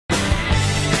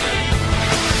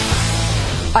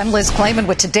I'm Liz Clayman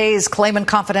with today's Clayman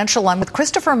Confidential. I'm with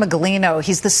Christopher Miglino.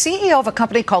 He's the CEO of a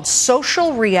company called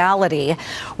Social Reality,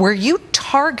 where you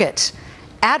target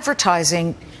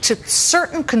advertising to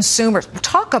certain consumers.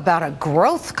 Talk about a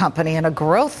growth company and a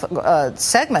growth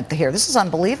segment here. This is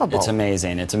unbelievable. It's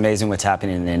amazing. It's amazing what's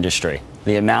happening in the industry.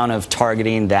 The amount of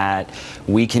targeting that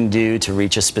we can do to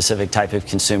reach a specific type of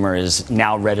consumer is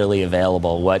now readily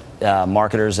available. What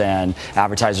marketers and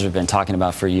advertisers have been talking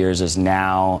about for years is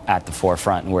now at the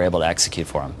forefront, and we're able to execute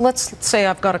for them. Let's say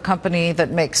I've got a company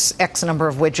that makes X number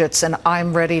of widgets, and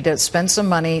I'm ready to spend some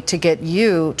money to get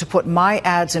you to put my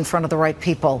ads in front of the right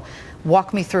people.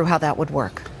 Walk me through how that would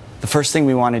work. The first thing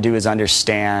we want to do is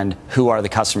understand who are the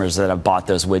customers that have bought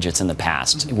those widgets in the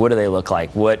past. Mm-hmm. What do they look like?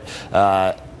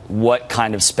 What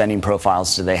kind of spending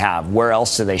profiles do they have? Where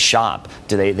else do they shop?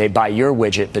 Do they buy your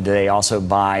widget, but do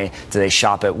they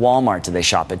shop at Walmart? Do they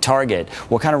shop at Target?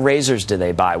 What kind of razors do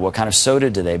they buy? What kind of soda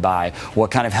do they buy?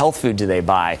 What kind of health food do they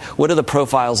buy? What do the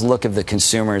profiles look of the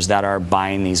consumers that are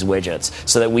buying these widgets,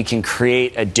 so that we can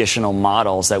create additional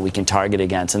models that we can target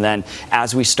against? And then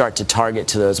as we start to target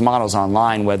to those models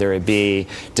online, whether it be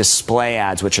display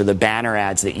ads, which are the banner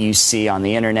ads that you see on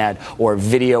the internet, or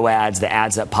video ads, the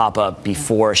ads that pop up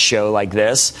before a show like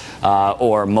this,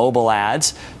 or mobile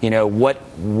ads,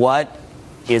 what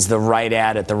is the right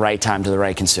ad at the right time to the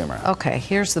right consumer? Okay,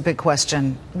 here's the big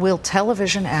question. Will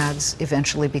television ads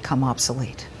eventually become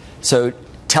obsolete? So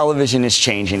television is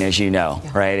changing, as you know,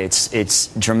 yeah. Right? It's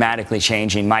dramatically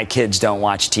changing. My kids don't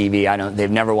watch TV. They've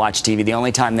never watched TV. The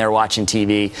only time they're watching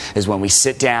TV is when we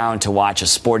sit down to watch a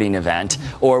sporting event,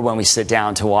 mm-hmm. or when we sit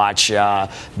down to watch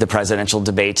the presidential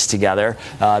debates together.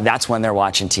 That's when they're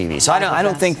watching TV. So I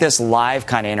don't think this live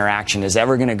kind of interaction is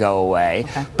ever going to go away.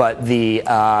 Okay. But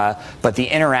the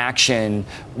interaction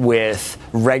with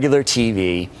regular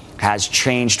TV has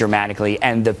changed dramatically,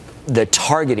 and the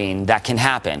targeting that can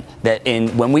happen.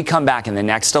 When we come back in the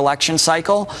next election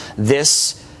cycle,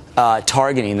 this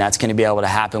targeting that's going to be able to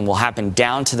happen will happen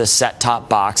down to the set-top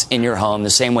box in your home, the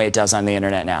same way it does on the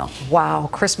internet now. Wow,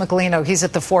 Chris Miglino, he's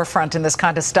at the forefront in this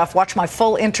kind of stuff. Watch my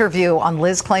full interview on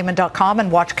lizclayman.com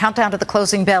and watch Countdown to the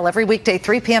Closing Bell every weekday,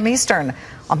 3 p.m. Eastern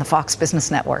on the Fox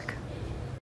Business Network.